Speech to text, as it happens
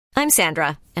I'm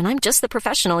Sandra, and I'm just the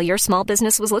professional your small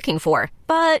business was looking for.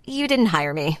 But you didn't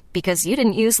hire me because you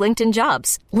didn't use LinkedIn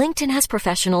Jobs. LinkedIn has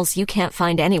professionals you can't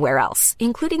find anywhere else,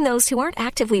 including those who aren't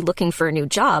actively looking for a new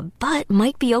job, but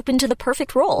might be open to the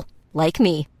perfect role, like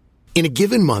me. In a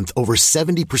given month, over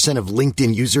 70% of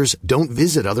LinkedIn users don't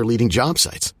visit other leading job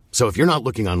sites. So if you're not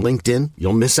looking on LinkedIn,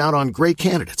 you'll miss out on great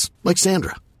candidates like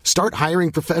Sandra. Start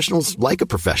hiring professionals like a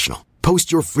professional.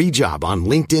 Post your free job on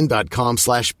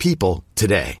linkedin.com/people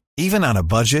today. Even on a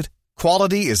budget,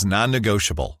 quality is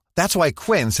non-negotiable. That's why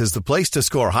Quince is the place to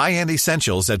score high-end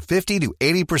essentials at 50 to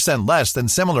 80% less than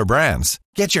similar brands.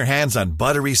 Get your hands on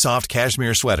buttery soft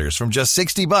cashmere sweaters from just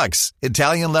 $60,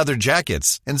 Italian leather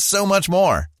jackets, and so much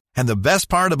more. And the best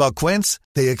part about Quince,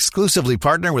 they exclusively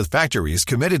partner with factories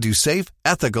committed to safe,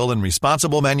 ethical, and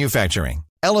responsible manufacturing.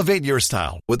 Elevate your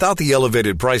style without the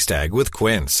elevated price tag with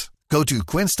Quince. Go to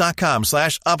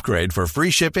quince.com/upgrade for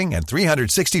free shipping and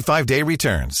 365-day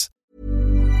returns.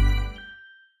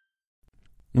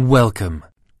 Welcome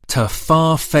to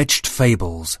Far-Fetched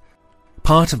Fables,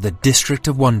 part of the District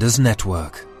of Wonders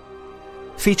network.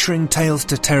 Featuring Tales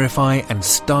to Terrify and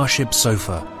Starship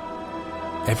Sofa.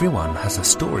 Everyone has a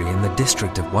story in the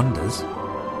District of Wonders.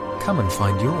 Come and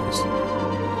find yours.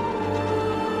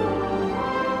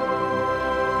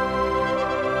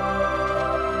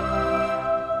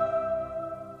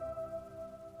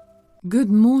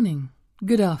 Good morning,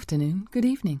 good afternoon, good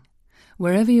evening.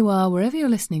 Wherever you are, wherever you're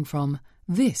listening from,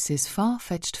 this is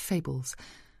Far-Fetched Fables.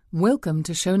 Welcome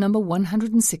to show number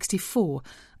 164.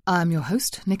 I'm your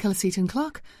host, Nicola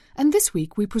Seaton-Clark, and this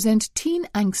week we present teen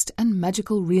angst and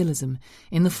magical realism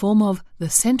in the form of The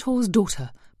Centaur's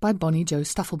Daughter by Bonnie Jo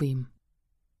Stufflebeam.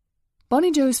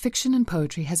 Bonnie Jo's fiction and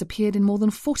poetry has appeared in more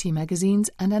than 40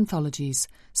 magazines and anthologies,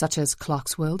 such as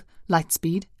Clarkesworld,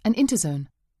 Lightspeed, and Interzone.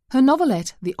 Her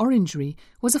novelette, The Orangery,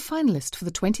 was a finalist for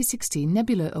the 2016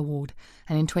 Nebula Award,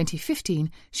 and in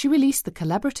 2015 she released the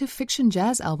collaborative fiction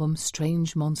jazz album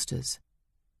Strange Monsters.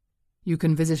 You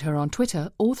can visit her on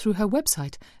Twitter or through her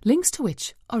website, links to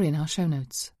which are in our show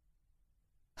notes.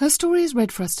 Her story is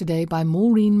read for us today by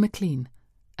Maureen McLean,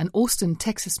 an Austin,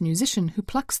 Texas musician who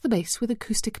plucks the bass with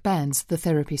acoustic bands The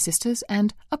Therapy Sisters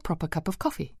and A Proper Cup of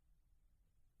Coffee.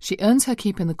 She earns her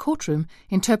keep in the courtroom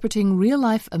interpreting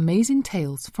real-life amazing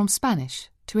tales from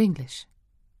Spanish to English.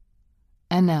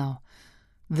 And now,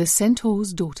 The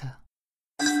Centaur's Daughter.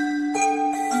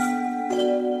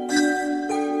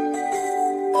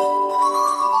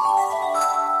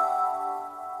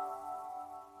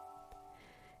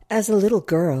 As a little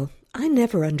girl, I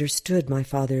never understood my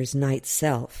father's night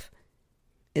self.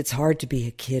 It's hard to be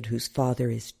a kid whose father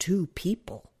is two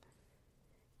people.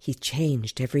 He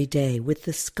changed every day with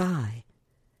the sky.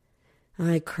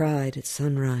 I cried at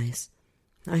sunrise.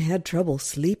 I had trouble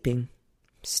sleeping.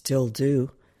 Still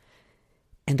do.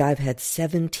 And I've had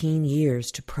 17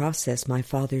 years to process my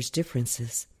father's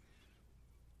differences.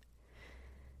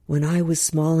 When I was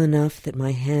small enough that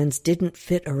my hands didn't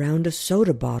fit around a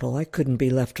soda bottle, I couldn't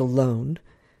be left alone.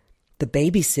 The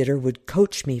babysitter would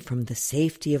coach me from the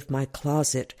safety of my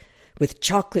closet with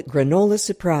chocolate granola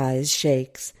surprise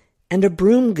shakes and a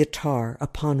broom guitar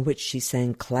upon which she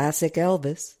sang classic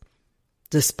Elvis.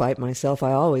 Despite myself,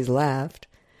 I always laughed.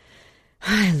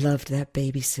 I loved that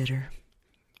babysitter.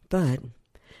 But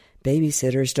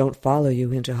babysitters don't follow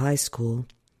you into high school.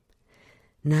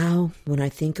 Now, when I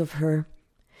think of her,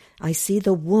 I see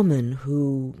the woman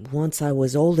who, once I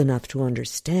was old enough to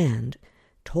understand,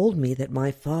 told me that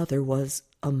my father was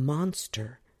a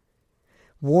monster,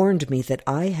 warned me that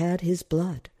I had his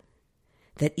blood,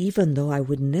 that even though I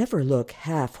would never look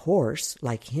half horse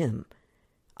like him,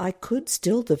 I could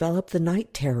still develop the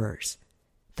night terrors,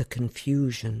 the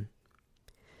confusion.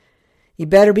 "You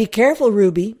better be careful,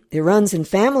 Ruby. It runs in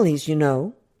families, you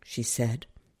know," she said.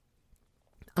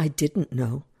 I didn't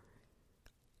know.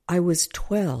 I was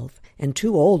 12 and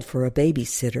too old for a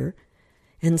babysitter,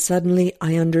 and suddenly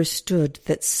I understood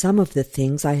that some of the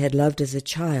things I had loved as a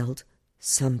child,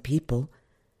 some people,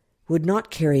 would not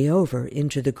carry over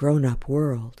into the grown-up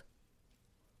world.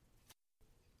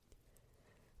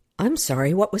 "I'm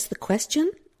sorry, what was the question?"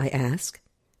 I asked.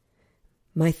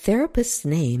 "My therapist's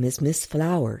name is Miss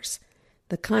Flowers,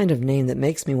 the kind of name that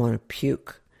makes me want to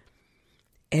puke.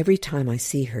 Every time I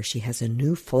see her, she has a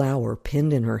new flower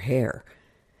pinned in her hair.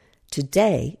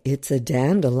 Today, it's a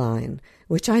dandelion,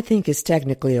 which I think is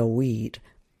technically a weed.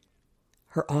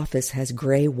 Her office has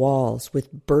gray walls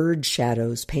with bird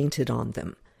shadows painted on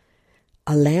them.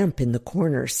 A lamp in the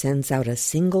corner sends out a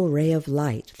single ray of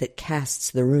light that casts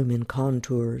the room in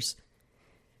contours.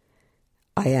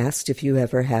 I asked if you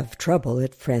ever have trouble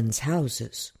at friends'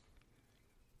 houses.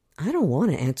 I don't want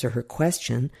to answer her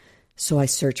question, So I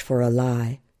search for a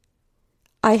lie.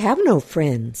 I have no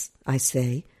friends, I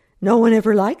say. No one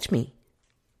ever liked me.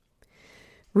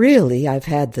 Really, I've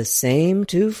had the same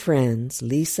two friends,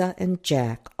 Lisa and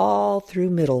Jack, all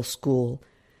through middle school.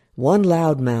 One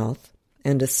loudmouth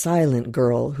and a silent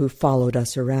girl who followed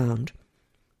us around.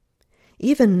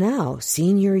 Even now,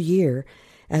 senior year,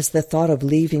 as the thought of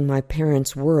leaving my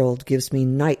parents' world gives me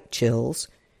night chills,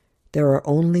 there are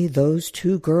only those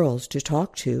two girls to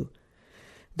talk to,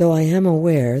 though I am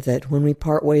aware that when we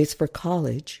part ways for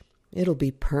college, it'll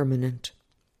be permanent.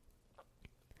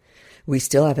 We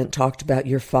still haven't talked about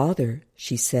your father,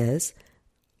 she says,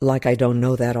 like I don't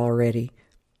know that already.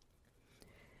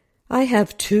 I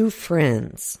have two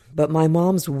friends, but my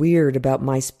mom's weird about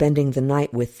my spending the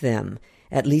night with them,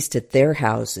 at least at their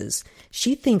houses.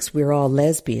 She thinks we're all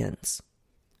lesbians.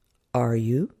 Are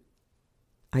you?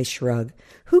 I shrug.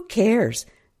 Who cares?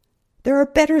 There are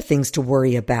better things to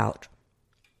worry about.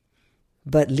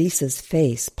 But Lisa's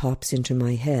face pops into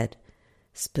my head.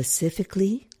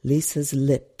 Specifically, Lisa's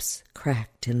lips,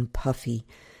 cracked and puffy,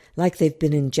 like they've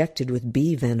been injected with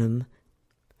bee venom.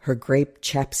 Her grape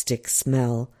chapstick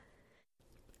smell.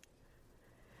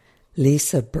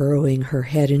 Lisa burrowing her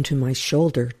head into my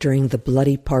shoulder during the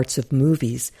bloody parts of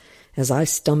movies as I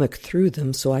stomach through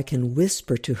them so I can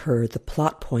whisper to her the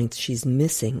plot points she's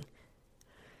missing.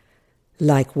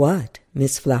 Like what?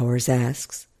 Miss Flowers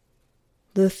asks.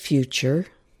 The future,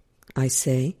 I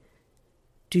say.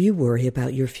 Do you worry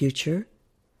about your future?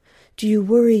 Do you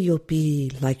worry you'll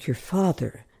be like your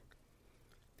father?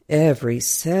 Every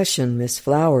session Miss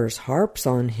Flowers harps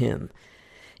on him.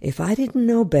 If I didn't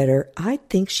know better, I'd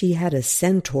think she had a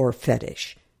centaur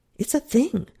fetish. It's a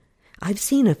thing. I've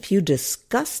seen a few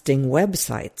disgusting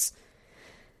websites.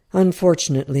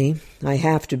 Unfortunately, I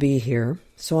have to be here,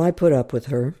 so I put up with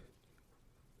her.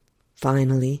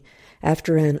 Finally,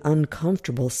 after an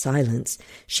uncomfortable silence,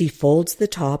 she folds the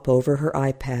top over her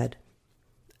iPad.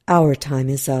 Our time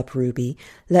is up, Ruby.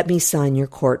 Let me sign your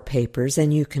court papers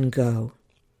and you can go.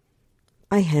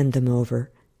 I hand them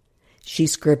over. She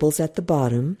scribbles at the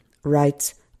bottom,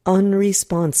 writes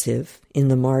unresponsive in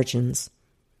the margins.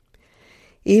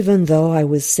 Even though I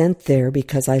was sent there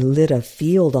because I lit a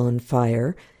field on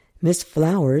fire, Miss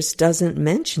Flowers doesn't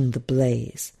mention the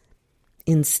blaze.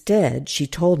 Instead, she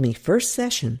told me first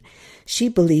session she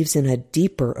believes in a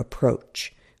deeper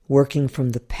approach, working from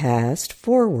the past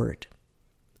forward.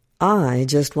 I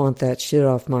just want that shit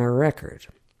off my record.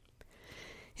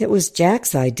 It was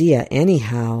Jack's idea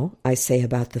anyhow, I say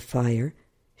about the fire.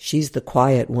 She's the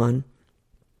quiet one.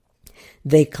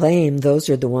 They claim those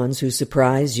are the ones who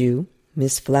surprise you.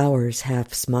 Miss Flowers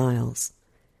half smiles.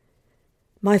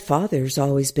 My father's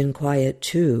always been quiet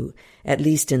too, at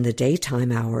least in the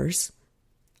daytime hours.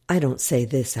 I don't say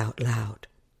this out loud.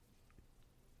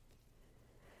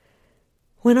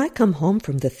 When I come home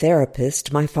from the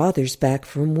therapist, my father's back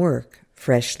from work,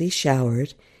 freshly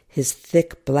showered, his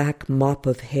thick black mop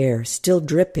of hair still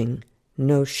dripping,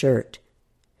 no shirt.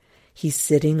 He's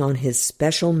sitting on his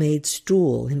special-made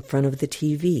stool in front of the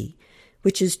TV,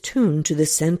 which is tuned to the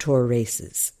centaur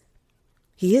races.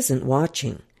 He isn't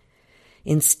watching.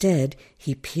 Instead,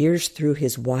 he peers through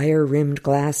his wire-rimmed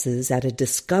glasses at a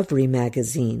Discovery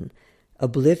magazine,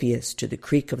 oblivious to the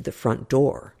creak of the front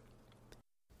door.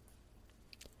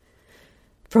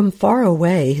 From far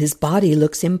away, his body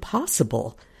looks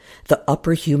impossible. The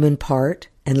upper human part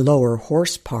and lower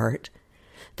horse part,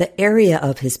 the area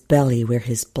of his belly where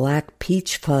his black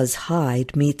peach fuzz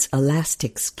hide meets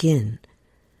elastic skin.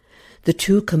 The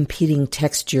two competing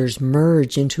textures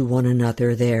merge into one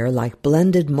another there like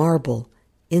blended marble,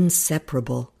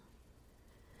 inseparable.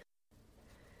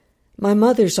 My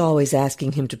mother's always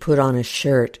asking him to put on a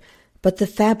shirt, but the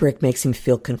fabric makes him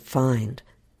feel confined.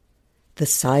 The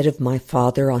sight of my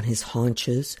father on his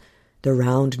haunches, the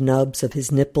round nubs of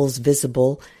his nipples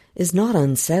visible, is not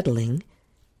unsettling,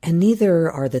 and neither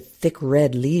are the thick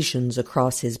red lesions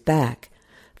across his back,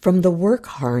 from the work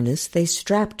harness they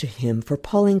strap to him for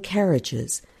pulling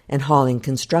carriages and hauling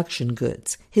construction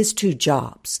goods, his two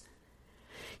jobs.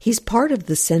 He's part of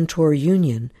the Centaur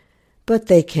Union, but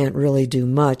they can't really do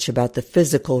much about the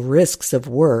physical risks of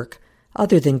work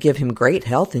other than give him great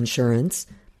health insurance.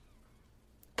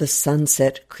 The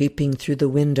sunset creeping through the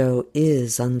window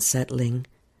is unsettling.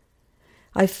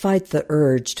 I fight the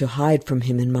urge to hide from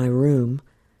him in my room.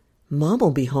 Mom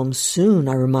will be home soon,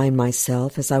 I remind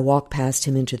myself as I walk past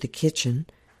him into the kitchen.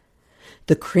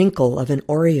 The crinkle of an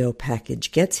Oreo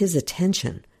package gets his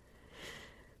attention.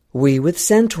 We with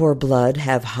centaur blood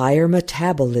have higher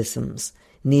metabolisms,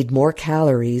 need more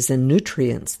calories and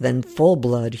nutrients than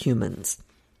full-blood humans.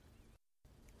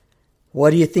 What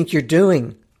do you think you're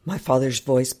doing? My father's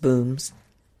voice booms.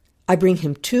 I bring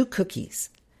him 2 cookies.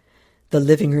 The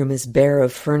living room is bare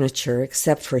of furniture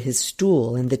except for his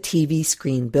stool and the TV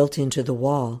screen built into the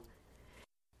wall.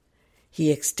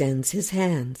 He extends his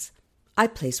hands. I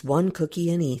place 1 cookie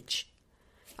in each.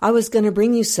 "I was going to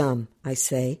bring you some," I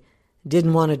say.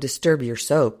 "Didn't want to disturb your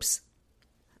soaps."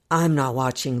 "I'm not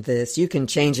watching this. You can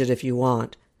change it if you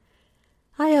want."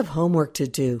 "I have homework to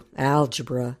do,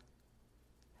 algebra."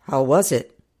 "How was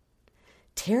it?"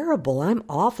 "Terrible. I'm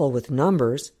awful with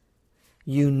numbers."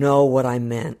 "You know what I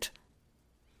meant."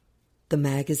 The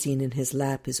magazine in his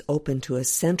lap is open to a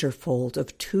centerfold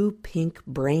of 2 pink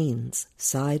brains,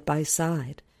 side by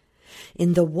side.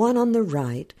 In the one on the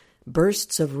right,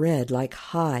 bursts of red like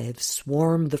hives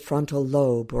swarm the frontal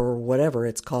lobe, or whatever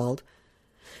it's called.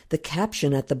 The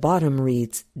caption at the bottom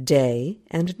reads, "Day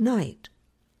and Night."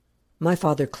 My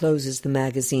father closes the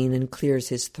magazine and clears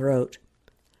his throat.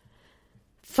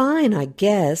 "Fine, I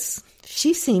guess.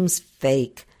 She seems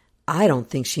fake. I don't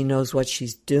think she knows what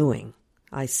she's doing,"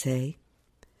 I say.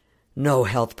 "No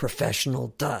health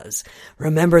professional does.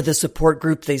 Remember the support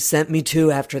group they sent me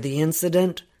to after the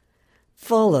incident?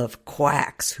 Full of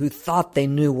quacks who thought they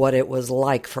knew what it was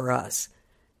like for us.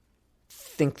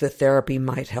 Think the therapy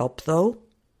might help, though?"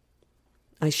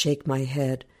 I shake my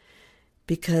head,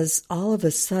 because all of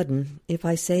a sudden, if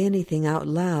I say anything out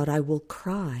loud, I will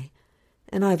cry,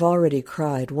 and I've already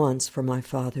cried once for my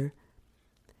father.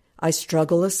 I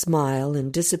struggle a smile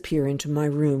and disappear into my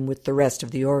room with the rest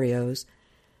of the Oreos.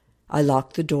 I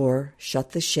lock the door,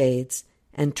 shut the shades,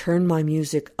 and turn my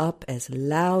music up as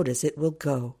loud as it will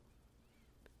go.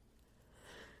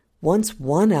 Once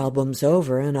one album's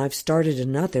over and I've started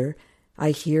another,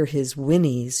 I hear his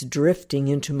whinnies drifting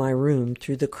into my room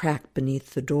through the crack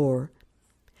beneath the door.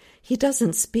 He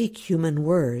doesn't speak human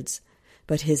words,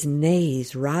 but his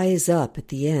neighs rise up at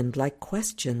the end like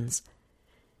questions.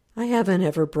 I haven't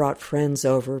ever brought friends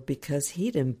over because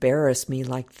he'd embarrass me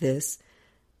like this,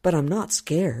 but I'm not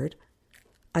scared.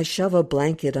 I shove a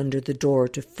blanket under the door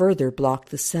to further block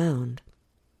the sound.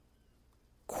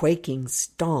 Quaking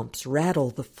stomps rattle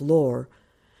the floor.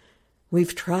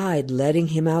 We've tried letting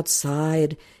him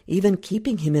outside, even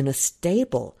keeping him in a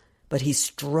stable, but he's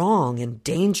strong and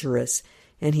dangerous,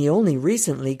 and he only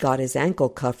recently got his ankle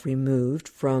cuff removed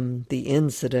from the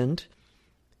incident.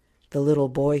 The little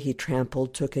boy he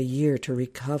trampled took a year to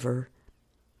recover.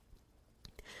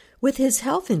 With his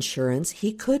health insurance,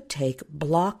 he could take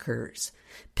blockers,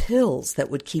 pills that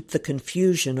would keep the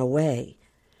confusion away.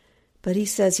 But he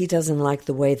says he doesn't like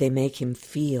the way they make him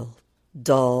feel,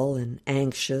 dull and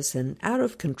anxious and out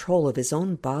of control of his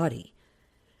own body.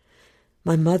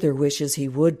 My mother wishes he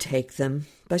would take them,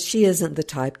 but she isn't the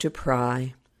type to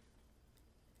pry.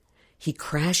 He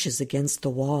crashes against the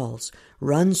walls,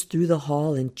 runs through the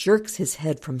hall, and jerks his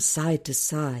head from side to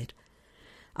side.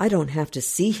 I don't have to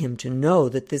see him to know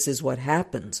that this is what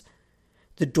happens.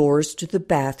 The doors to the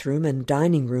bathroom and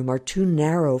dining room are too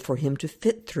narrow for him to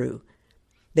fit through.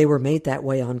 They were made that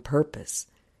way on purpose.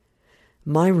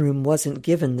 My room wasn't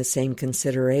given the same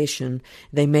consideration.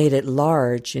 They made it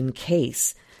large in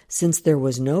case, since there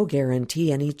was no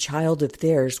guarantee any child of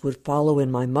theirs would follow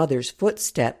in my mother's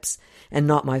footsteps and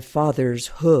not my father's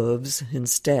hooves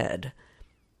instead.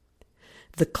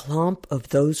 The clomp of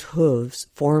those hooves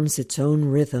forms its own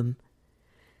rhythm.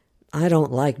 I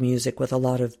don't like music with a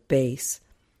lot of bass.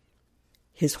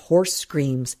 His hoarse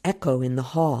screams echo in the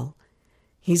hall.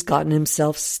 He's gotten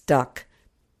himself stuck.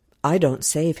 I don't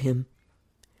save him.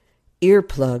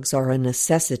 Earplugs are a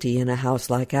necessity in a house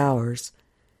like ours.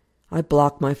 I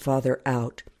block my father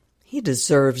out. He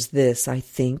deserves this, I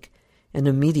think, and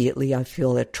immediately I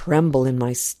feel a tremble in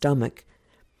my stomach.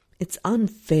 It's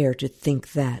unfair to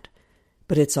think that,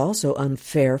 but it's also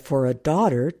unfair for a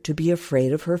daughter to be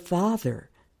afraid of her father.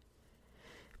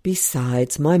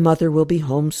 Besides, my mother will be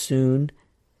home soon.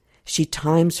 She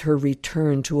times her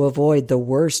return to avoid the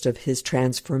worst of his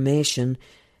transformation,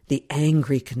 the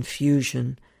angry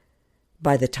confusion.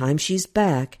 By the time she's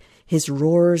back, his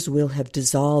roars will have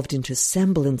dissolved into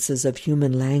semblances of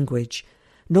human language,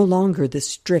 no longer the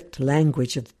strict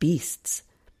language of beasts.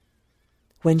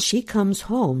 When she comes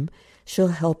home, she'll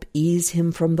help ease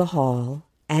him from the hall,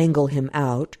 angle him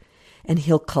out, and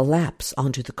he'll collapse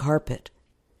onto the carpet.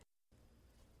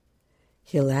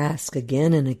 He'll ask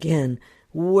again and again,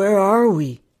 "Where are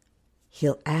we?"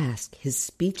 He'll ask, his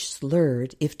speech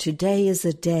slurred, if today is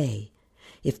a day,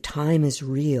 if time is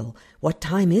real. What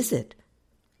time is it?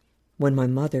 When my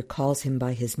mother calls him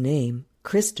by his name,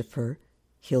 Christopher,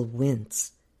 he'll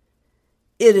wince.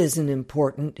 "It isn't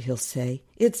important," he'll say.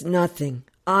 "It's nothing.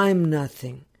 I'm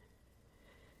nothing."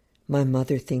 My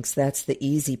mother thinks that's the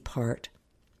easy part.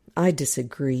 I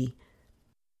disagree.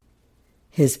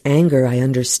 His anger I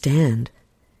understand.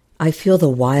 I feel the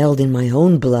wild in my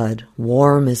own blood,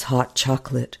 warm as hot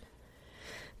chocolate.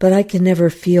 But I can never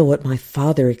feel what my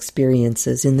father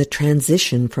experiences in the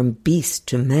transition from beast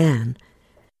to man.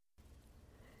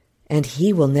 And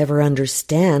he will never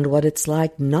understand what it's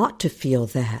like not to feel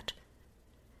that.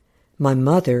 My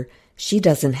mother, she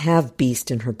doesn't have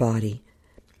beast in her body.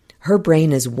 Her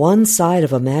brain is one side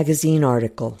of a magazine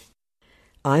article.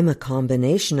 I'm a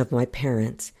combination of my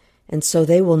parents, and so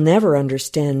they will never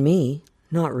understand me,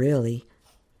 not really.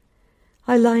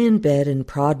 I lie in bed and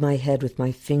prod my head with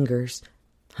my fingers.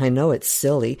 I know it's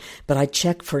silly, but I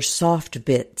check for soft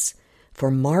bits, for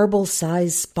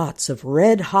marble-sized spots of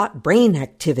red-hot brain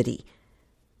activity.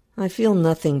 I feel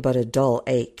nothing but a dull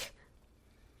ache.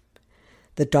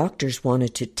 The doctors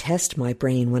wanted to test my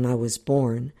brain when I was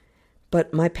born,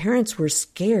 but my parents were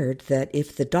scared that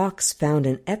if the docs found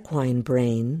an equine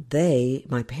brain, they,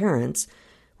 my parents,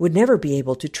 would never be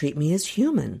able to treat me as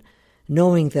human,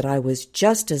 knowing that I was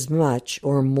just as much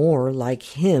or more like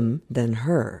him than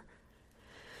her.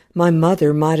 My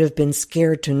mother might have been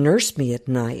scared to nurse me at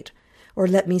night or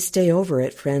let me stay over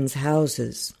at friends'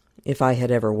 houses, if I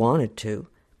had ever wanted to.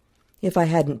 If I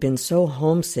hadn't been so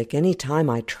homesick any time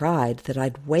I tried that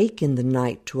I'd wake in the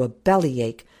night to a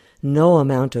bellyache no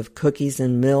amount of cookies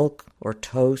and milk or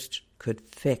toast could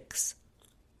fix.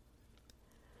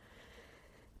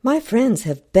 My friends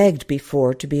have begged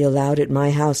before to be allowed at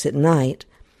my house at night,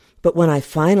 but when I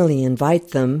finally invite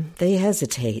them, they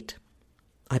hesitate.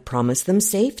 I promise them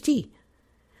safety.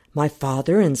 My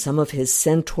father and some of his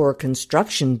centaur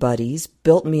construction buddies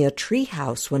built me a tree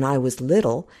house when I was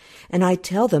little, and I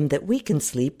tell them that we can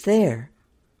sleep there.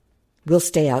 We'll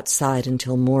stay outside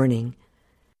until morning.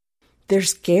 They're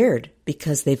scared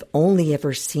because they've only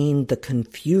ever seen the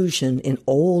confusion in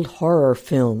old horror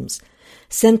films,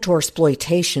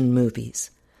 centaur-sploitation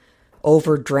movies,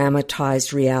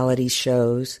 over-dramatized reality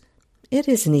shows. It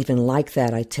isn't even like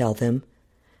that, I tell them.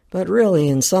 But really,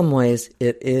 in some ways,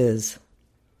 it is.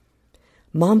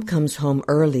 Mom comes home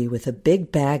early with a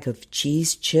big bag of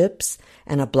cheese chips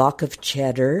and a block of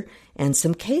cheddar and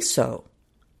some queso.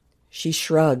 She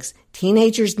shrugs.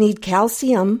 "Teenagers need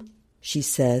calcium," she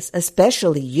says,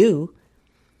 "especially you."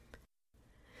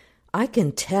 I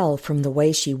can tell from the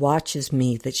way she watches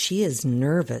me that she is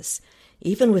nervous,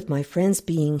 even with my friends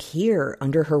being here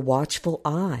under her watchful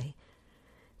eye,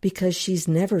 because she's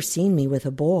never seen me with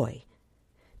a boy,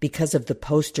 because of the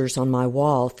posters on my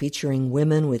wall featuring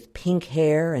women with pink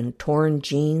hair and torn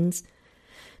jeans,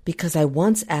 because I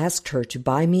once asked her to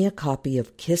buy me a copy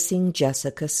of Kissing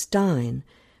Jessica Stein,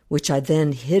 which I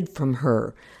then hid from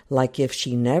her, like if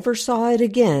she never saw it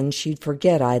again, she'd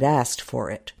forget I'd asked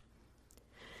for it.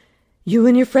 "You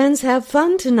and your friends have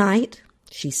fun tonight,"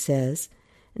 she says.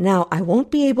 "Now, I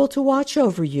won't be able to watch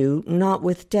over you, not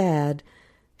with Dad."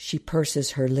 She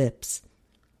purses her lips.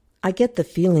 I get the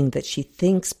feeling that she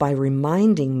thinks by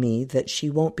reminding me that she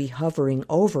won't be hovering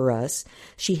over us,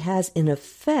 she has in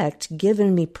effect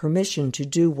given me permission to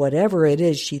do whatever it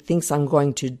is she thinks I'm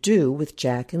going to do with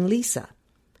Jack and Lisa.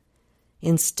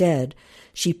 Instead,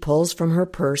 she pulls from her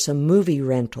purse a movie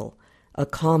rental, a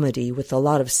comedy with a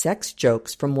lot of sex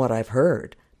jokes from what I've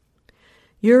heard.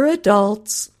 "You're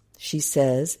adults," she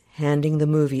says, handing the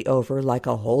movie over like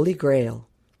a holy grail.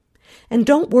 "And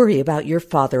don't worry about your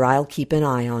father, I'll keep an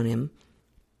eye on him."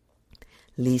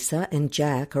 Lisa and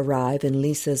Jack arrive in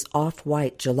Lisa's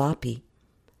off-white jalopy.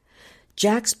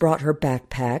 Jack's brought her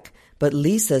backpack, but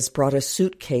Lisa's brought a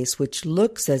suitcase which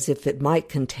looks as if it might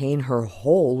contain her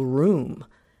whole room.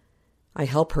 I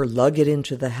help her lug it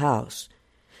into the house.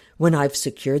 When I've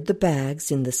secured the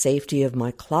bags in the safety of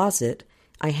my closet,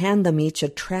 I hand them each a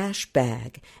trash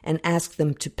bag and ask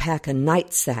them to pack a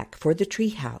night-sack for the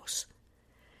treehouse.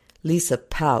 Lisa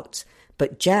pouts,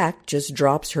 but Jack just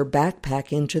drops her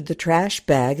backpack into the trash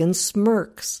bag and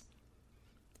smirks.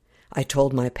 I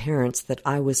told my parents that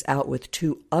I was out with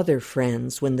 2 other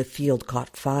friends when the field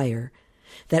caught fire,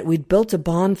 that we'd built a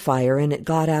bonfire and it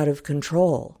got out of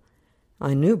control.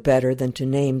 I knew better than to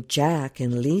name Jack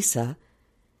and Lisa.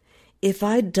 If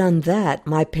I'd done that,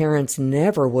 my parents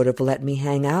never would have let me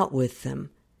hang out with them.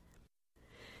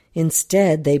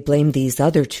 Instead, they blamed these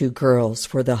other 2 girls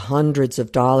for the hundreds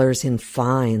of dollars in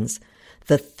fines,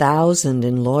 the 1,000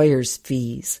 in lawyers'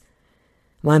 fees.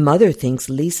 My mother thinks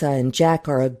Lisa and Jack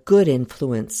are a good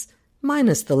influence,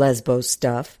 minus the lesbo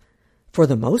stuff. For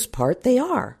the most part, they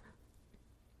are.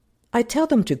 I tell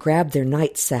them to grab their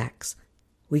night sacks.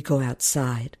 We go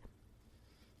outside.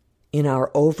 In our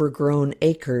overgrown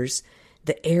acres,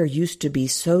 the air used to be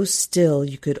so still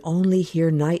you could only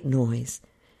hear night noise.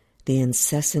 the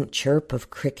incessant chirp of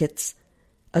crickets,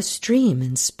 a stream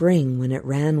in spring when it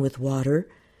ran with water,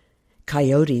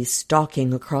 coyotes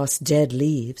stalking across dead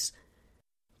leaves.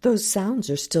 Those sounds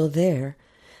are still there,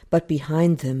 but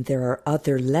behind them there are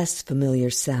other less familiar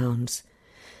sounds,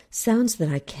 sounds that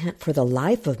I can't for the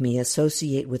life of me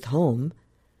associate with home.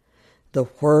 The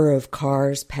whir of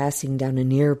cars passing down a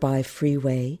nearby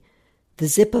freeway, the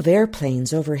zip of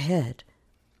airplanes overhead,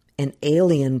 and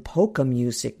alien polka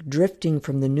music drifting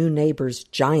from the new neighbor's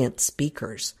giant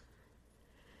speakers.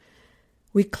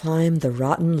 We climb the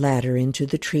rotten ladder into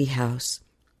the treehouse.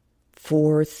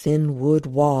 4 thin wood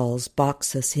walls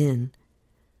box us in.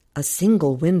 A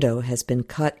single window has been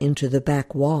cut into the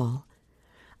back wall.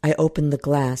 I open the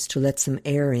glass to let some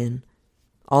air in.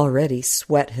 Already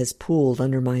sweat has pooled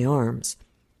under my arms.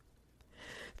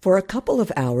 For a couple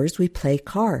of hours we play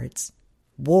cards.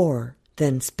 War,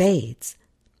 then spades.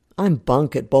 I'm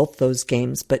bunk at both those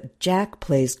games, but Jack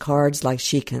plays cards like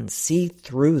she can see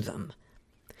through them.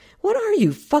 "What are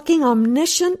you, fucking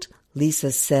omniscient?"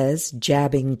 Lisa says,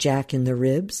 jabbing Jack in the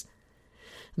ribs.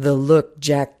 The look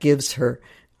Jack gives her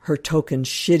token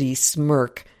shitty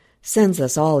smirk, sends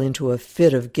us all into a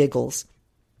fit of giggles.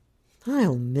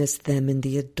 I'll miss them in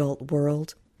the adult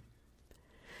world.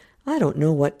 I don't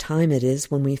know what time it is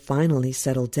when we finally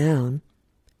settle down.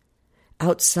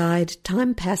 Outside,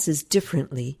 time passes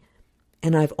differently,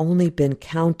 and I've only been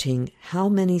counting how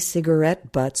many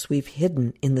cigarette butts we've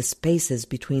hidden in the spaces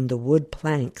between the wood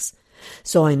planks,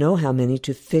 so I know how many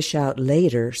to fish out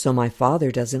later so my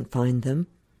father doesn't find them.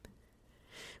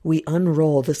 We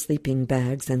unroll the sleeping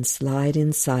bags and slide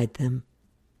inside them.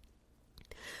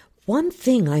 One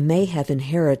thing I may have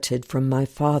inherited from my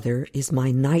father is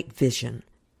my night vision.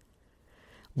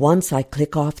 Once I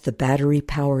click off the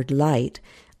battery-powered light,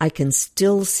 I can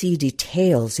still see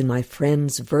details in my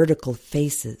friends' vertical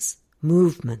faces,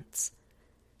 movements.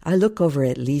 I look over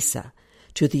at Lisa,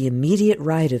 to the immediate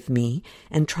right of me,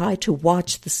 and try to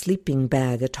watch the sleeping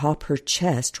bag atop her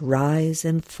chest rise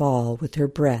and fall with her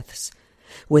breaths,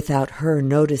 without her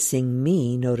noticing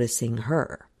me noticing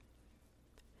her.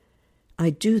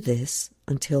 I do this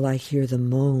until I hear the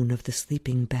moan of the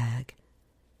sleeping bag.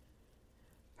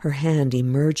 Her hand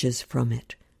emerges from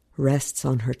it, rests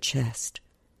on her chest.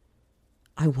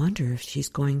 I wonder if she's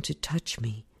going to touch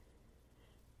me.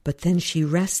 But then she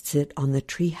rests it on the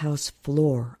treehouse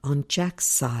floor on Jack's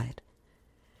side.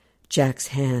 Jack's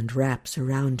hand wraps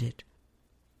around it.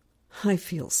 I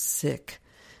feel sick.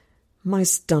 My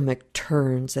stomach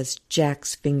turns as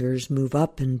Jack's fingers move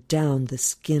up and down the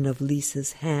skin of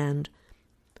Lisa's hand.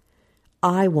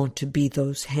 I want to be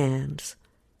those hands.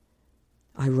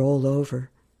 I roll over.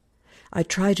 I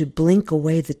try to blink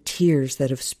away the tears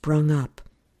that have sprung up.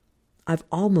 I've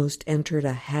almost entered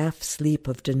a half-sleep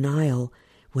of denial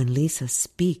when Lisa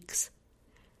speaks.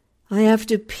 I have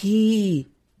to pee,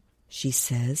 she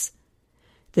says.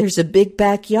 There's a big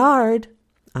backyard,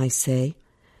 I say.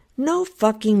 No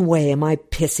fucking way am I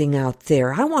pissing out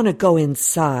there. I want to go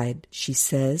inside, she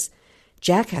says.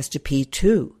 Jack has to pee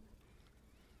too.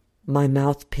 My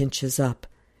mouth pinches up.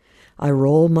 I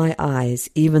roll my eyes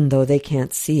even though they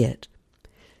can't see it.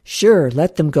 Sure,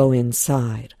 let them go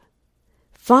inside.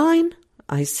 Fine,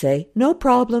 I say. No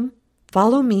problem.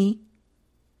 Follow me.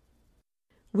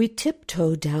 We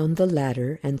tiptoe down the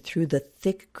ladder and through the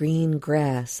thick green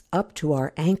grass up to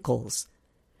our ankles.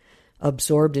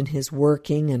 Absorbed in his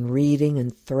working and reading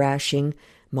and thrashing,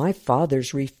 my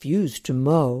father's refused to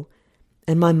mow,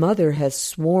 and my mother has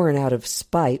sworn out of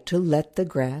spite to let the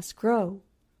grass grow.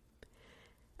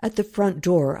 At the front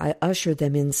door I usher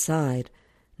them inside,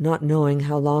 not knowing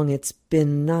how long it's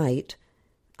been night.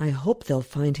 I hope they'll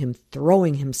find him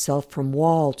throwing himself from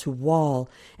wall to wall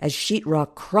as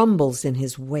sheetrock crumbles in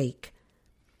his wake.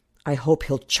 I hope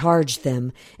he'll charge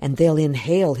them and they'll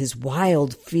inhale his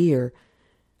wild fear.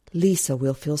 Lisa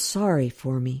will feel sorry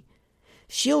for me.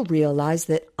 She'll realize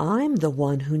that I'm the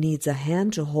one who needs a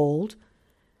hand to hold.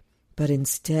 But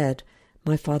instead,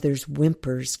 my father's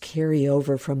whimpers carry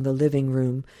over from the living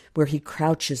room where he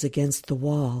crouches against the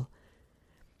wall.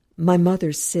 My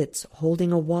mother sits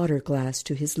holding a water glass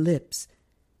to his lips.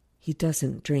 He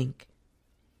doesn't drink.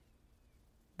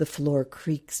 The floor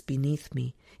creaks beneath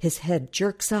me. His head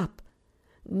jerks up.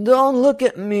 Don't look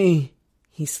at me,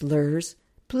 he slurs.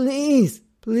 Please,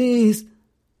 please.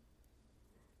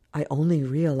 I only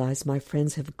realize my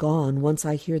friends have gone once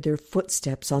I hear their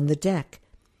footsteps on the deck.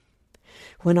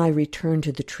 When I return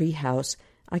to the treehouse,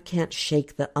 I can't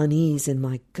shake the unease in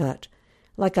my gut,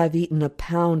 like I've eaten a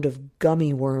pound of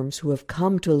gummy worms who have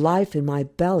come to life in my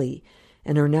belly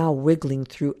and are now wiggling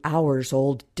through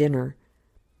hours-old dinner.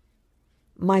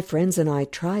 My friends and I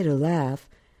try to laugh,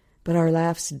 but our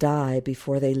laughs die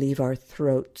before they leave our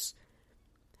throats.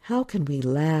 How can we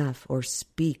laugh or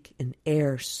speak in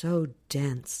air so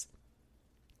dense?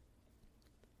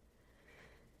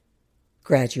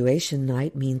 Graduation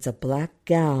night means a black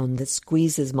gown that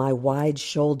squeezes my wide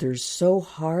shoulders so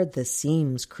hard the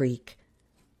seams creak.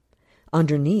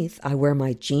 Underneath, I wear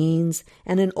my jeans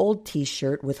and an old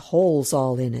t-shirt with holes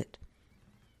all in it.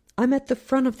 I'm at the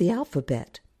front of the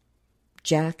alphabet.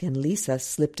 Jack and Lisa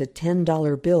slipped a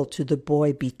 $10 bill to the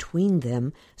boy between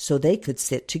them so they could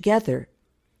sit together.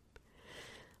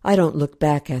 I don't look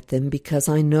back at them because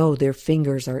I know their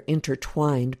fingers are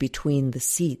intertwined between the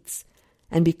seats,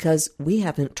 and because we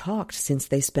haven't talked since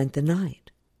they spent the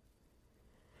night.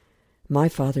 My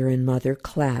father and mother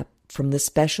clap from the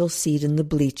special seat in the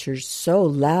bleachers so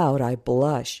loud I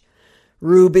blush.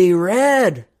 "Ruby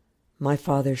Red!" my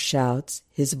father shouts,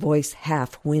 his voice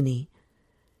half whinny.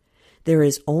 There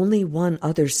is only one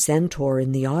other centaur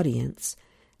in the audience,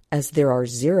 as there are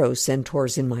 0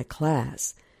 centaurs in my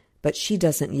class, but she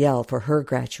doesn't yell for her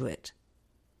graduate.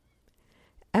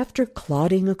 After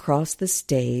plodding across the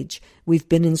stage, we've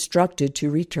been instructed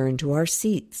to return to our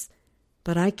seats.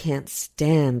 But I can't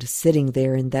stand sitting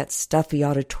there in that stuffy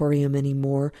auditorium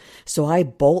anymore, so I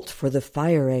bolt for the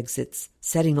fire exits,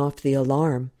 setting off the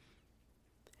alarm.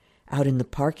 Out in the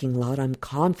parking lot, I'm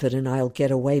confident I'll get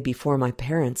away before my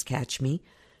parents catch me.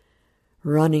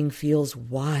 Running feels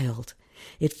wild.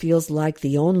 It feels like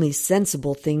the only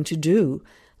sensible thing to do,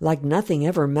 like nothing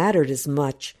ever mattered as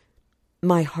much.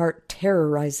 My heart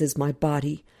terrorizes my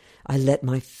body. I let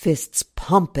my fists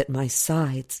pump at my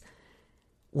sides.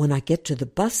 When I get to the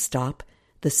bus stop,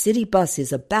 the city bus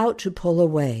is about to pull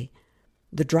away.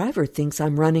 The driver thinks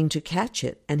I'm running to catch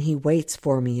it, and he waits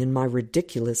for me in my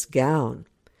ridiculous gown.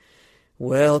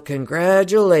 "Well,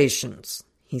 congratulations,"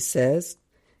 he says.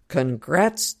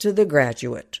 "Congrats to the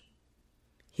graduate."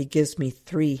 He gives me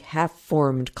 3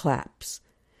 half-formed claps.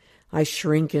 I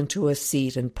shrink into a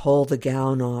seat and pull the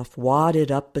gown off, wad it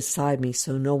up beside me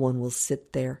so no one will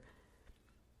sit there.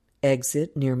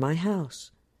 Exit near my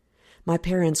house. My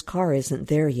parents' car isn't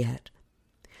there yet.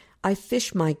 I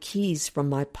fish my keys from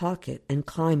my pocket and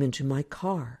climb into my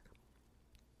car.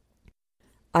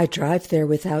 I drive there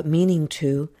without meaning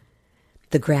to.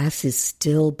 The grass is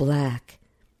still black.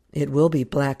 It will be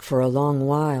black for a long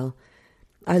while.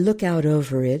 I look out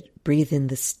over it, breathe in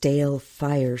the stale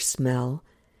fire smell.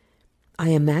 I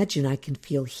imagine I can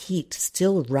feel heat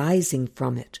still rising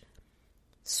from it.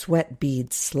 Sweat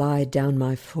beads slide down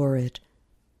my forehead.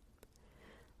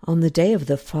 On the day of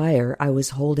the fire, I was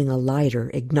holding a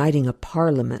lighter, igniting a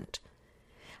parliament.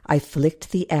 I flicked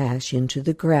the ash into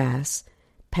the grass,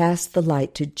 passed the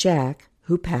light to Jack,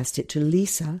 who passed it to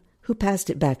Lisa, who passed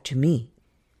it back to me.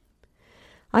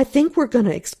 "I think we're going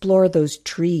to explore those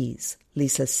trees,"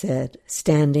 Lisa said,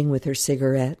 standing with her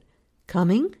cigarette.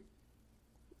 "Coming?"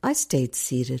 I stayed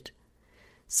seated.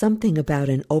 Something about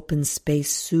an open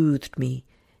space soothed me,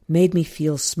 made me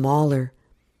feel smaller.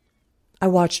 I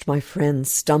watched my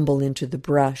friends stumble into the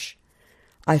brush.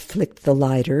 I flicked the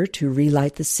lighter to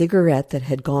relight the cigarette that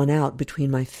had gone out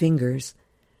between my fingers.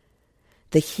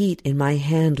 The heat in my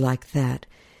hand like that,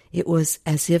 it was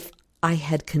as if I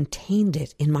had contained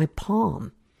it in my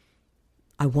palm.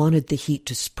 I wanted the heat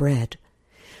to spread,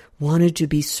 wanted to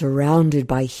be surrounded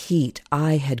by heat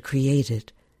I had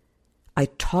created. I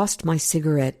tossed my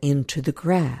cigarette into the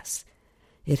grass.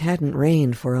 It hadn't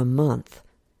rained for a month.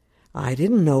 I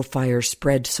didn't know fire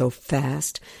spread so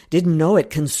fast, didn't know it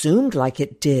consumed like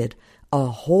it did, a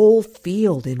whole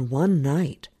field in one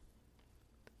night.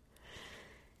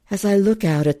 As I look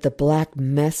out at the black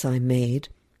mess I made,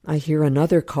 I hear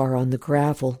another car on the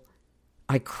gravel.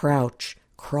 I crouch,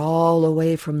 crawl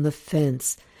away from the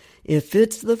fence. If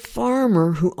it's the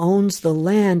farmer who owns the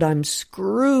land, I'm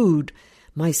screwed.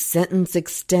 My sentence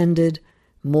extended,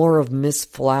 more of Miss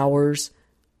Flowers.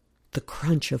 The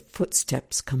crunch of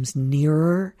footsteps comes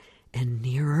nearer and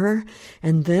nearer,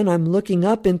 and then I'm looking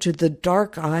up into the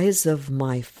dark eyes of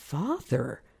my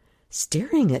father,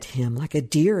 staring at him like a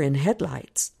deer in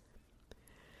headlights.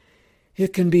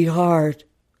 "It can be hard,"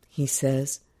 he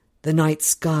says, "the night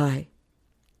sky."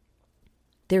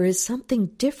 There is something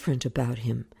different about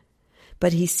him,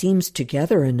 but he seems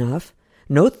together enough.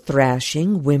 No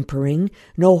thrashing, whimpering,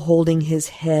 no holding his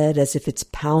head as if it's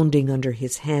pounding under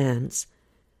his hands.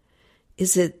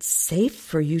 "Is it safe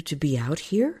for you to be out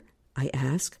here?" I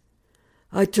ask.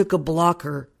 "I took a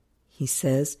blocker," he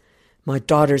says. "My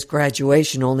daughter's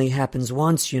graduation only happens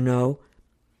once, you know."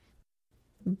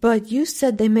 "But you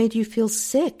said they made you feel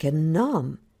sick and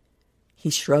numb." He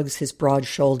shrugs his broad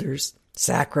shoulders.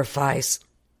 "Sacrifice."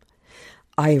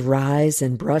 I rise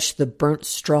and brush the burnt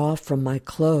straw from my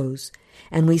clothes,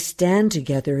 and we stand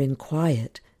together in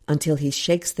quiet until he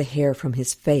shakes the hair from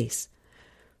his face.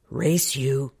 "Race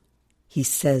you," he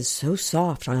says so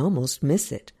soft I almost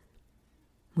miss it.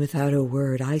 Without a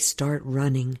word, I start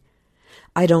running.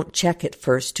 I don't check at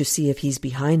first to see if he's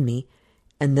behind me,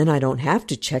 and then I don't have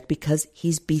to check because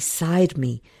he's beside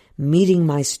me, meeting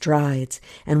my strides,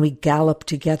 and we gallop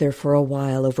together for a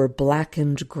while over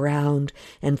blackened ground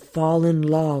and fallen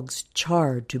logs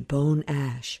charred to bone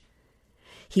ash.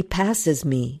 He passes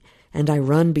me, and I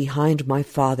run behind my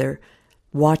father,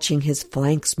 watching his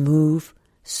flanks move,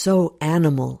 so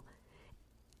animal,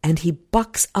 and he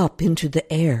bucks up into the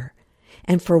air.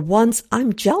 And for once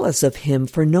I'm jealous of him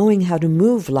for knowing how to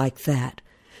move like that,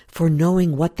 for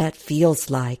knowing what that feels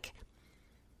like.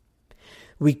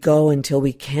 We go until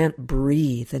we can't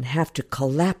breathe and have to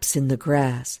collapse in the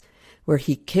grass, where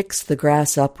he kicks the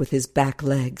grass up with his back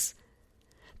legs.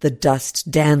 The dust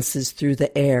dances through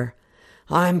the air.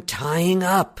 "I'm tying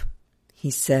up," he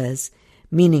says,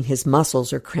 meaning his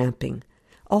muscles are cramping,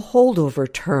 a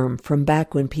holdover term from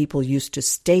back when people used to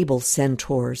stable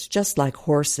centaurs just like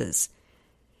horses.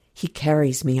 He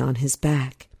carries me on his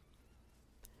back.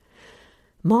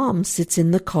 Mom sits in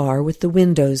the car with the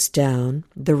windows down,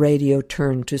 the radio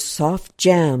turned to soft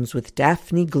jams with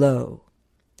Daphne Glow.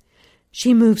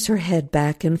 She moves her head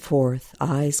back and forth,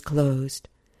 eyes closed.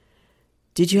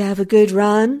 "Did you have a good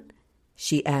run?"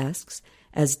 she asks,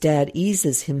 as Dad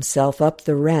eases himself up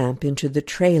the ramp into the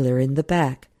trailer in the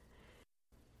back.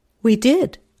 "We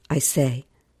did," I say.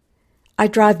 I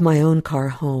drive my own car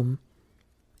home.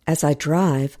 As I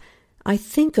drive, I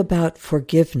think about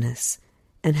forgiveness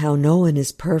and how no one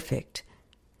is perfect.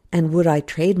 And would I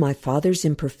trade my father's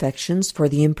imperfections for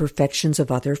the imperfections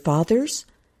of other fathers?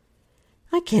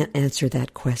 I can't answer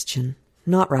that question,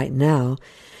 not right now,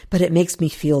 but it makes me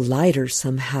feel lighter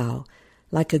somehow,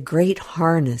 like a great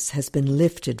harness has been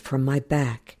lifted from my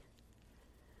back.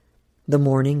 The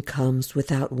morning comes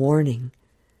without warning.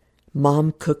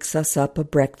 Mom cooks us up a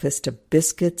breakfast of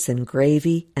biscuits and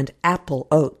gravy and apple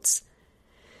oats.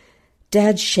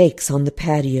 Dad shakes on the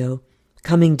patio,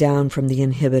 coming down from the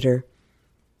inhibitor.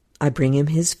 I bring him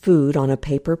his food on a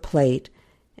paper plate,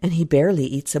 and he barely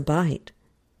eats a bite.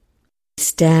 We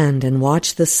stand and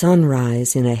watch the sun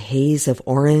rise in a haze of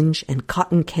orange and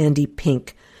cotton candy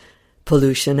pink,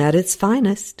 pollution at its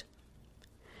finest.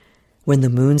 When the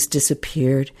moons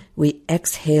disappeared, we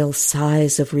exhale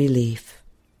sighs of relief.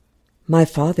 My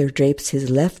father drapes his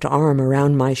left arm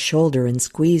around my shoulder and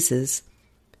squeezes.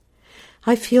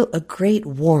 I feel a great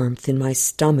warmth in my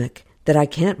stomach that I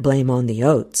can't blame on the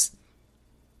oats.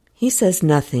 He says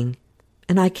nothing,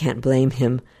 and I can't blame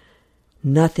him.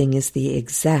 Nothing is the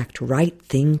exact right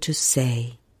thing to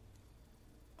say.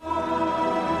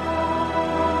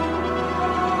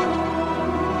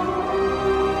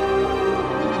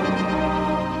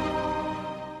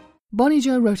 Bonnie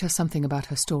Jo wrote us something about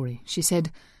her story. She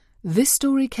said, "This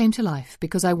story came to life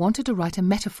because I wanted to write a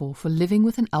metaphor for living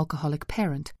with an alcoholic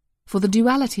parent, for the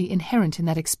duality inherent in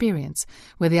that experience,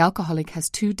 where the alcoholic has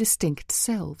two distinct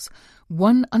selves,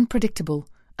 one unpredictable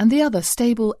and the other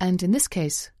stable and, in this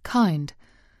case, kind.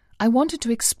 I wanted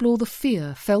to explore the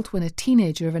fear felt when a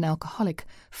teenager of an alcoholic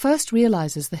first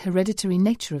realizes the hereditary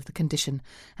nature of the condition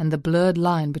and the blurred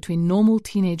line between normal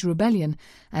teenage rebellion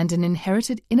and an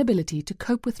inherited inability to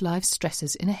cope with life's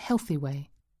stresses in a healthy way.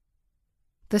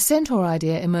 The centaur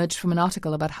idea emerged from an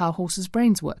article about how horses'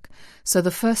 brains work, so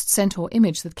the first centaur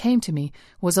image that came to me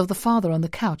was of the father on the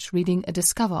couch reading a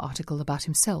Discover article about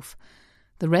himself.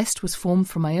 The rest was formed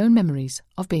from my own memories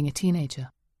of being a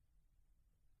teenager."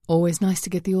 Always nice to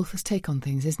get the author's take on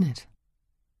things, isn't it?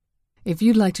 If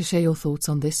you'd like to share your thoughts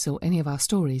on this or any of our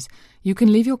stories, you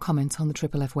can leave your comments on the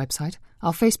Triple F website,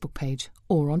 our Facebook page,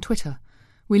 or on Twitter.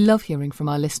 We love hearing from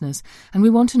our listeners, and we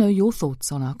want to know your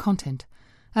thoughts on our content.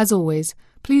 As always,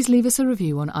 please leave us a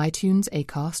review on iTunes,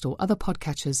 Acast, or other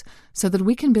podcatchers so that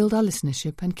we can build our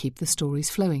listenership and keep the stories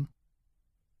flowing.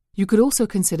 You could also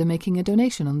consider making a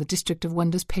donation on the District of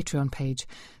Wonders Patreon page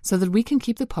so that we can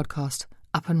keep the podcast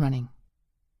up and running.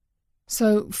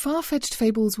 So, Far-Fetched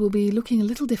Fables will be looking a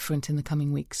little different in the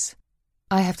coming weeks.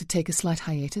 I have to take a slight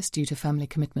hiatus due to family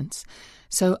commitments,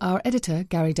 so our editor,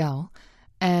 Gary Dowell,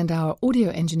 and our audio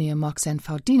engineer, Mark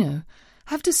Zanfaldino,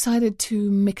 have decided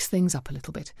to mix things up a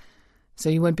little bit. So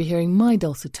you won't be hearing my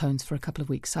dulcet tones for a couple of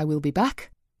weeks. I will be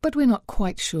back, but we're not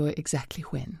quite sure exactly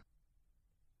when.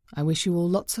 I wish you all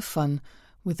lots of fun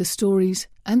with the stories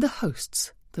and the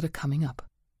hosts that are coming up.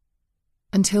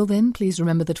 Until then, please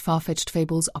remember that Far-Fetched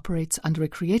Fables operates under a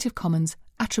Creative Commons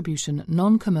Attribution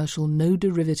Non-Commercial No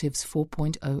Derivatives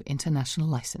 4.0 International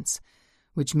License.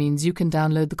 which means you can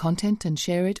download the content and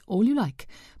share it all you like,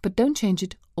 but don't change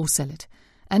it or sell it.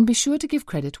 And be sure to give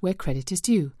credit where credit is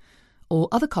due. All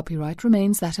other copyright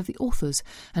remains that of the authors,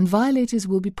 and violators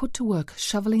will be put to work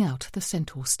shoveling out the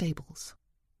Centaur stables.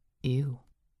 Ew.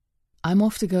 I'm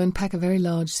off to go and pack a very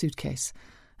large suitcase,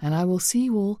 and I will see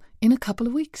you all in a couple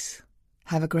of weeks.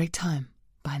 Have a great time.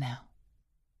 Bye now.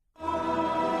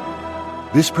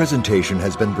 This presentation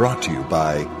has been brought to you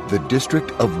by the District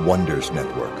of Wonders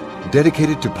Network,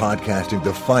 dedicated to podcasting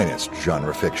the finest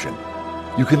genre fiction.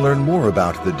 You can learn more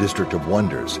about the District of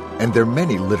Wonders and their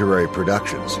many literary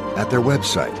productions at their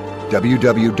website,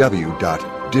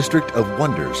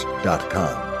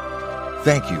 www.districtofwonders.com.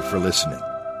 Thank you for listening.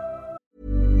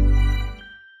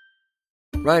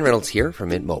 Ryan Reynolds here from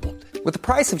Mint Mobile. With the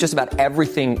price of just about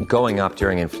everything going up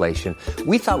during inflation,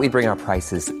 we thought we'd bring our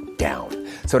prices down.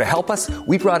 So to help us,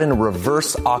 we brought in a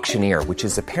reverse auctioneer, which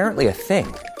is apparently a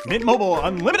thing. Mint Mobile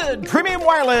Unlimited Premium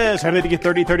Wireless. How to get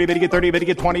 30, 30, bit to get 30, bit to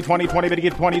get 20, 20, 20, bit to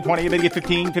get 20, 20, bit to get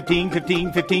 15, 15,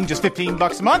 15, 15, just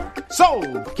 $15 a month?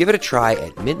 Sold! Give it a try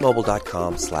at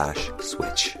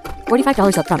mintmobile.com/switch.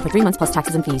 $45 up front for 3 months plus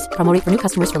taxes and fees. Promo rate for new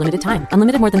customers for limited time.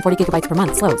 Unlimited more than 40 gigabytes per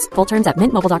month. Slows full terms at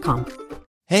mintmobile.com.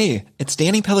 Hey, it's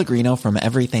Danny Pellegrino from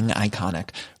Everything Iconic.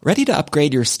 Ready to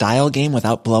upgrade your style game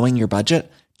without blowing your budget?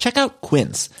 Check out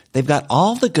Quince. They've got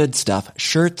all the good stuff,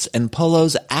 shirts and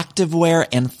polos, activewear,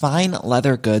 and fine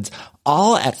leather goods,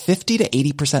 all at 50 to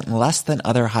 80% less than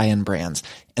other high-end brands.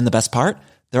 And the best part?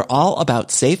 They're all about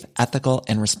safe, ethical,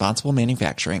 and responsible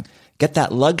manufacturing. Get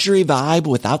that luxury vibe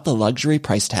without the luxury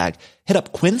price tag. Hit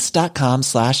up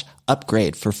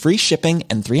quince.com/upgrade for free shipping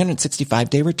and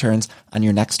 365-day returns on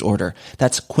your next order.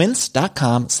 That's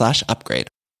quince.com/upgrade.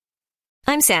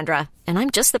 I'm Sandra, and I'm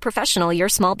just the professional your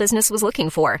small business was looking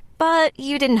for. But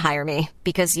you didn't hire me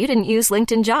because you didn't use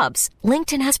LinkedIn Jobs.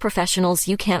 LinkedIn has professionals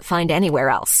you can't find anywhere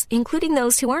else, including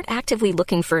those who aren't actively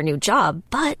looking for a new job,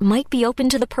 but might be open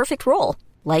to the perfect role,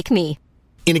 like me.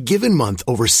 In a given month,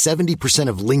 over 70%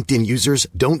 of LinkedIn users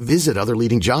don't visit other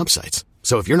leading job sites.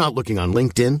 So if you're not looking on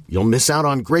LinkedIn, you'll miss out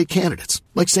on great candidates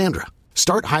like Sandra.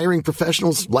 Start hiring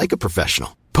professionals like a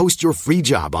professional. Post your free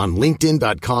job on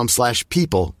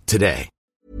linkedin.com/people today.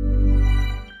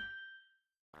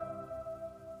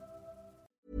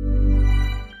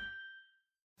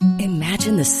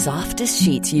 Imagine the softest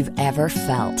sheets you've ever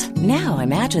felt. Now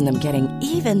imagine them getting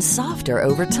even softer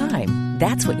over time.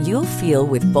 That's what you'll feel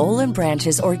with Boll &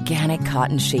 Branch's organic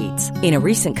cotton sheets. In a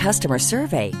recent customer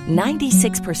survey,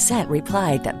 96%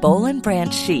 replied that Boll &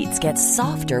 Branch sheets get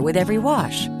softer with every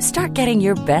wash. Start getting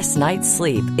your best night's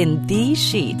sleep in these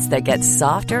sheets that get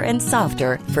softer and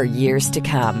softer for years to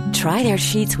come. Try their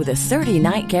sheets with a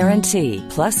 30-night guarantee.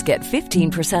 Plus, get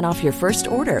 15% off your first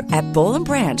order at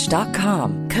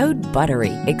bollandbranch.com. Code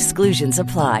BUTTERY. Exclusions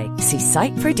apply. See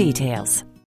site for details.